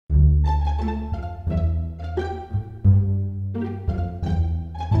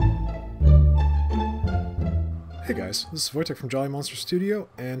Hey guys, this is Wojtek from Jolly Monster Studio,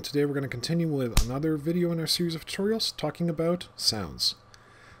 and today we're going to continue with another video in our series of tutorials talking about sounds.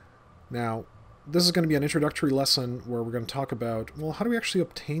 Now, this is going to be an introductory lesson where we're going to talk about, well, how do we actually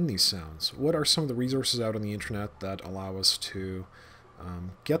obtain these sounds? What are some of the resources out on the internet that allow us to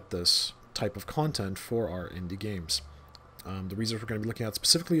get this type of content for our indie games? The resource we're going to be looking at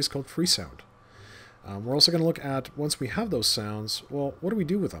specifically is called Freesound. We're also going to look at, once we have those sounds, well, what do we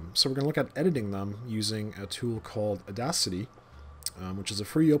do with them? So we're going to look at editing them using a tool called Audacity, which is a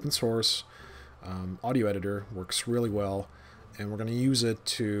free open source audio editor, works really well, and we're going to use it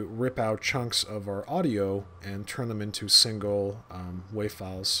to rip out chunks of our audio and turn them into single WAV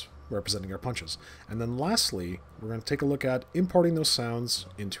files representing our punches. And then lastly, we're going to take a look at importing those sounds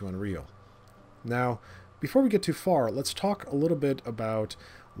into Unreal. Now, before we get too far, let's talk a little bit about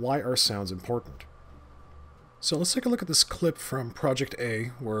why are sounds important. So let's take a look at this clip from Project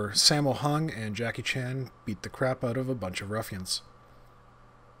A, where Sammo and Jackie Chan beat the crap out of a bunch of ruffians.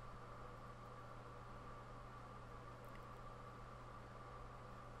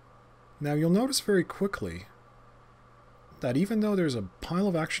 Now you'll notice very quickly that even though there's a pile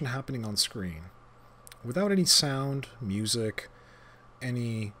of action happening on screen, without any sound, music,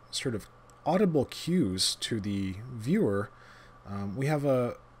 any sort of audible cues to the viewer, we have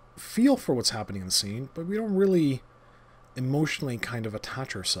a feel for what's happening in the scene, but we don't really emotionally kind of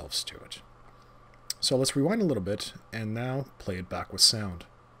attach ourselves to it. So let's rewind a little bit and now play it back with sound.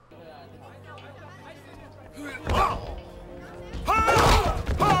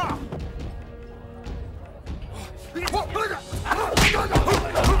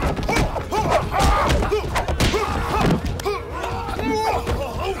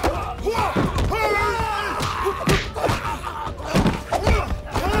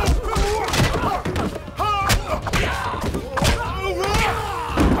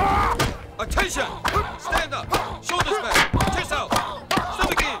 Attention! Stand up! Shoulders back! Chest out!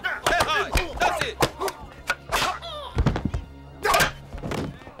 Stomach in! Head high! That's it!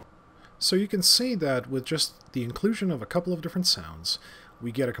 So you can see that with just the inclusion of a couple of different sounds,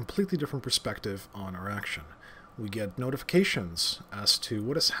 we get a completely different perspective on our action. We get notifications as to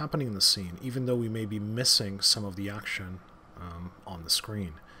what is happening in the scene, even though we may be missing some of the action on the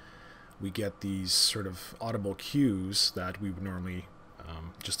screen. We get these sort of audible cues that we would normally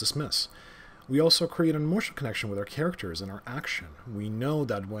just dismiss. We also create an emotional connection with our characters and our action. We know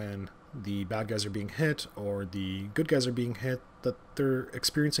that when the bad guys are being hit or the good guys are being hit, that they're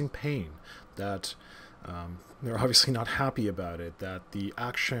experiencing pain, that they're obviously not happy about it, that the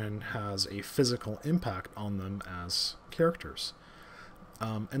action has a physical impact on them as characters.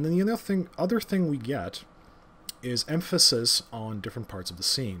 And then the other thing we get is emphasis on different parts of the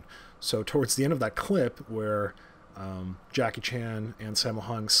scene. So towards the end of that clip where Jackie Chan and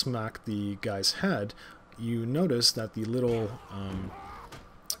Sammo smack the guy's head, you notice that the little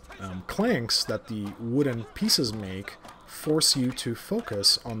clanks that the wooden pieces make force you to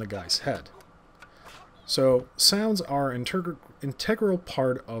focus on the guy's head. So sounds are an integral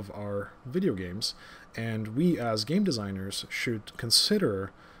part of our video games, and we as game designers should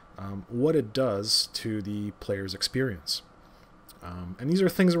consider what it does to the player's experience. And these are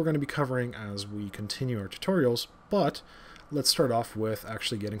things we're going to be covering as we continue our tutorials, but let's start off with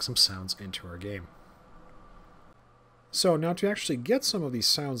actually getting some sounds into our game. So now to actually get some of these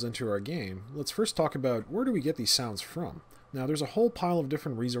sounds into our game, let's first talk about where do we get these sounds from. Now there's a whole pile of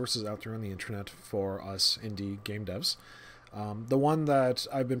different resources out there on the internet for us indie game devs. The one that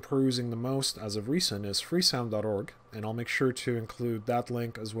I've been perusing the most as of recent is freesound.org, and I'll make sure to include that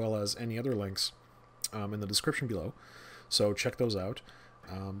link as well as any other links in the description below. So check those out.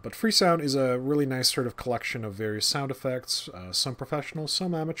 But Freesound is a really nice sort of collection of various sound effects, some professional,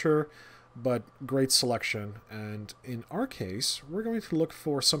 some amateur, but great selection. And in our case, we're going to look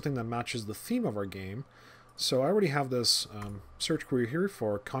for something that matches the theme of our game. So I already have this search query here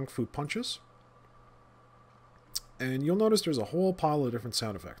for Kung Fu Punches. And you'll notice there's a whole pile of different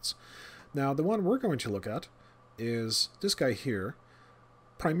sound effects. Now the one we're going to look at is this guy here,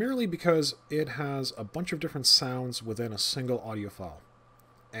 primarily because it has a bunch of different sounds within a single audio file.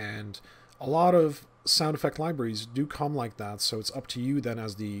 And a lot of sound effect libraries do come like that, so it's up to you then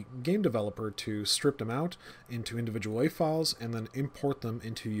as the game developer to strip them out into individual WAV files and then import them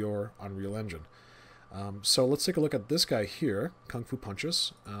into your Unreal Engine. So let's take a look at this guy here, Kung Fu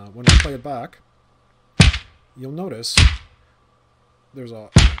Punches. When we play it back, you'll notice there's a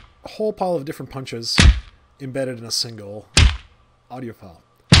whole pile of different punches embedded in a single audio file.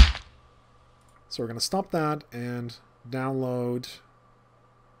 So we're going to stop that and download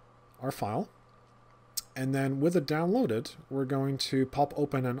our file. And then with it downloaded, we're going to pop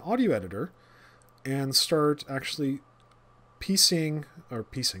open an audio editor and start actually piecing,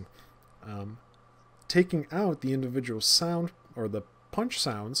 taking out the individual sound or the punch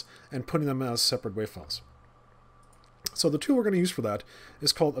sounds and putting them as separate WAV files. So the tool we're going to use for that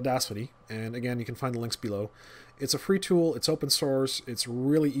is called Audacity, and again, you can find the links below. It's a free tool, it's open source, it's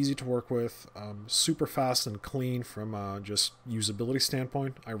really easy to work with, super fast and clean from just usability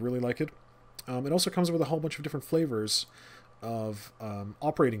standpoint. I really like it. It also comes with a whole bunch of different flavors of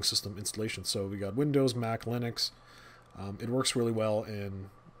operating system installations. So we got Windows, Mac, Linux. It works really well in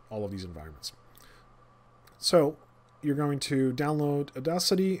all of these environments. So you're going to download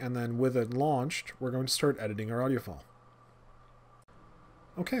Audacity, and then with it launched, we're going to start editing our audio file.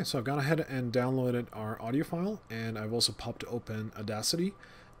 Okay, so I've gone ahead and downloaded our audio file, and I've also popped open Audacity.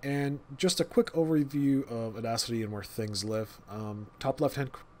 And just a quick overview of Audacity and where things live. Top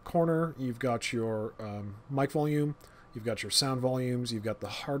left-hand corner, you've got your mic volume, you've got your sound volumes, you've got the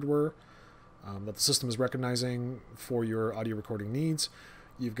hardware that the system is recognizing for your audio recording needs.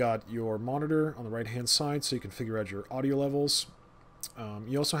 You've got your monitor on the right-hand side, so you can figure out your audio levels.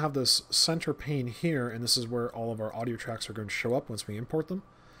 You also have this center pane here, and this is where all of our audio tracks are going to show up once we import them.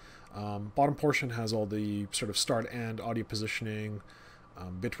 Bottom portion has all the sort of start and audio positioning,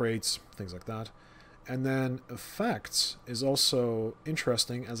 bit rates, things like that. And then effects is also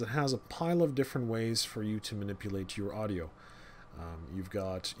interesting, as it has a pile of different ways for you to manipulate your audio. You've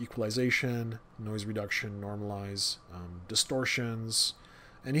got equalization, noise reduction, normalize, distortions,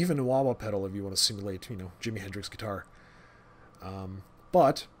 and even a wah-wah pedal if you want to simulate, Jimi Hendrix guitar.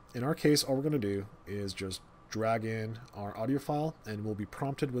 But in our case, all we're going to do is just drag in our audio file, and we'll be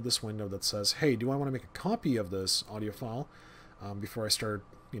prompted with this window that says, hey, do I want to make a copy of this audio file before I start,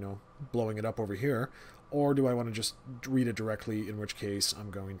 blowing it up over here, or do I want to just read it directly, in which case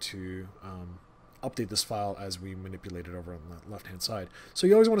I'm going to update this file as we manipulate it over on the left-hand side. So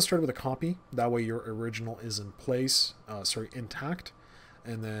you always want to start with a copy. That way your original is in place, intact.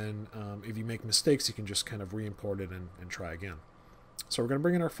 And then if you make mistakes, you can just kind of re-import it and try again. So we're going to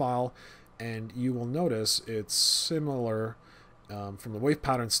bring in our file, and you will notice it's similar from the wave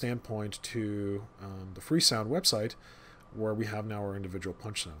pattern standpoint to the Freesound website, where we have now our individual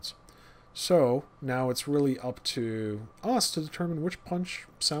punch sounds. So now it's really up to us to determine which punch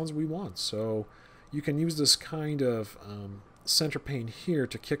sounds we want. So you can use this kind of center pane here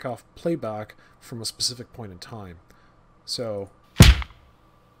to kick off playback from a specific point in time. So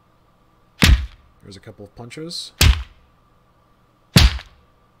there's a couple of punches.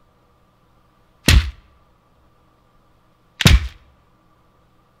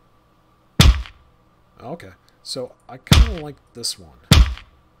 Okay, so I kind of like this one.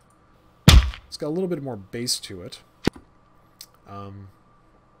 It's got a little bit more bass to it.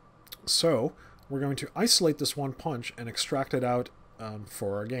 So we're going to isolate this one punch and extract it out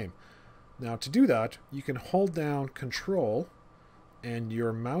for our game. Now to do that, you can hold down Control and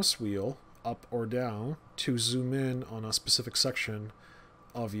your mouse wheel up or down to zoom in on a specific section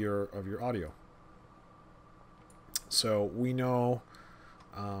of your audio. So we know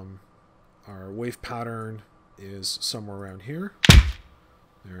our wave pattern is somewhere around here.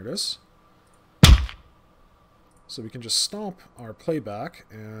 There it is. So we can just stop our playback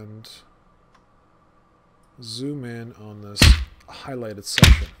and zoom in on this highlighted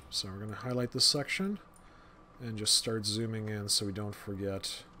section. So we're going to highlight this section and just start zooming in so we don't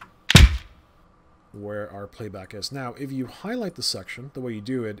forget where our playback is. Now, if you highlight the section, the way you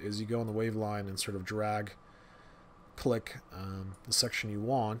do it is you go on the wave line and sort of drag, click the section you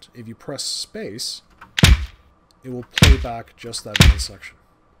want. If you press space, it will play back just that one section.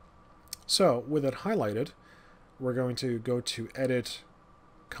 So with it highlighted, we're going to go to Edit,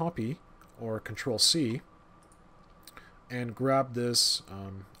 Copy, or Control-C, and grab this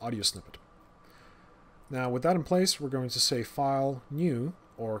audio snippet. Now with that in place, we're going to say File, New,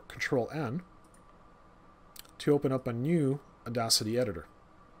 or Control-N, to open up a new Audacity editor.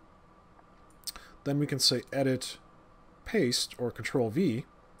 Then we can say Edit, Paste, or Control-V,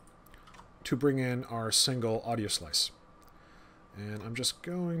 to bring in our single audio slice. And I'm just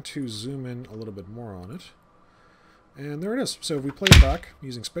going to zoom in a little bit more on it. And there it is. So if we play it back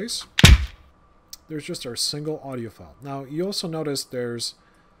using space, there's just our single audio file. Now you also notice there's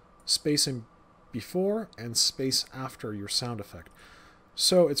spacing before and space after your sound effect.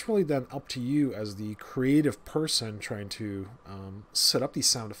 So it's really then up to you as the creative person trying to set up these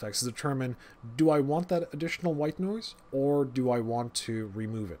sound effects to determine, do I want that additional white noise or do I want to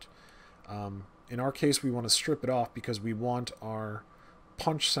remove it? In our case, we want to strip it off because we want our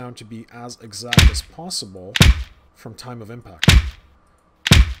punch sound to be as exact as possible from time of impact.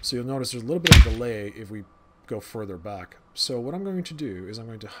 So you'll notice there's a little bit of delay if we go further back. So what I'm going to do is I'm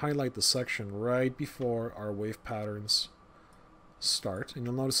going to highlight the section right before our wave patterns start, and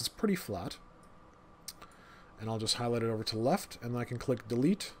you'll notice it's pretty flat. And I'll just highlight it over to the left, and then I can click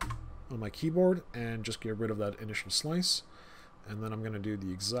delete on my keyboard and just get rid of that initial slice. And then I'm going to do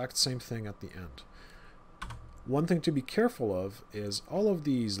the exact same thing at the end. One thing to be careful of is all of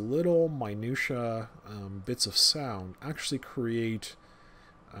these little minutia bits of sound actually create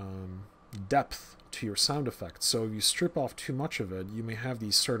depth to your sound effect. So if you strip off too much of it, you may have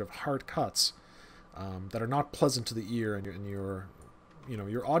these sort of hard cuts that are not pleasant to the ear, and your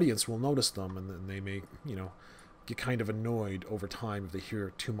audience will notice them, and then they may get kind of annoyed over time if they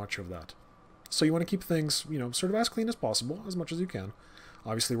hear too much of that. So you want to keep things sort of as clean as possible, as much as you can.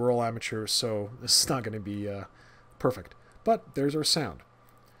 Obviously we're all amateurs, so this is not going to be perfect. But there's our sound.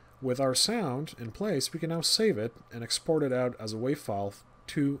 With our sound in place, we can now save it and export it out as a WAV file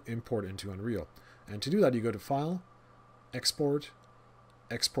to import into Unreal. And to do that, you go to File, Export,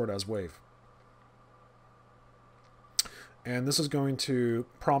 Export as WAV. And this is going to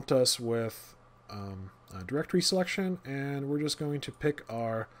prompt us with a directory selection, and we're just going to pick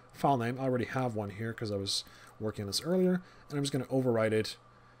our file name. I already have one here because I was working on this earlier, and I'm just going to overwrite it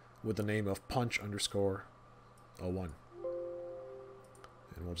with the name of punch_01.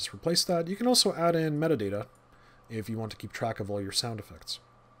 And we'll just replace that. You can also add in metadata if you want to keep track of all your sound effects.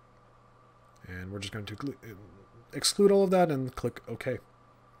 And we're just going to exclude all of that and click OK.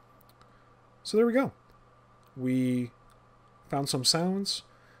 So there we go. We found some sounds.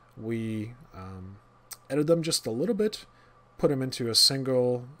 We edited them just a little bit, put them into a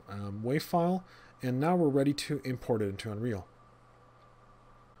single WAV file, and now we're ready to import it into Unreal.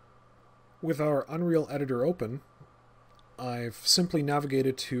 With our Unreal editor open, I've simply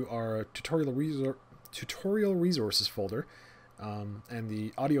navigated to our tutorial resources folder and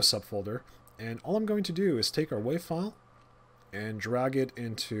the audio subfolder, and all I'm going to do is take our WAV file and drag it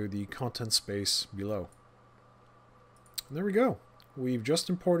into the content space below. And there we go. We've just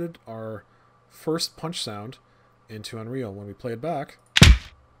imported our first punch sound into Unreal. When we play it back,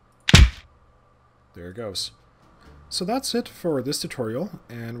 there it goes. So that's it for this tutorial,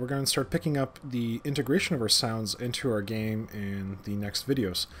 and we're going to start picking up the integration of our sounds into our game in the next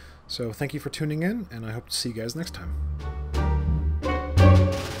videos. So thank you for tuning in, and I hope to see you guys next time.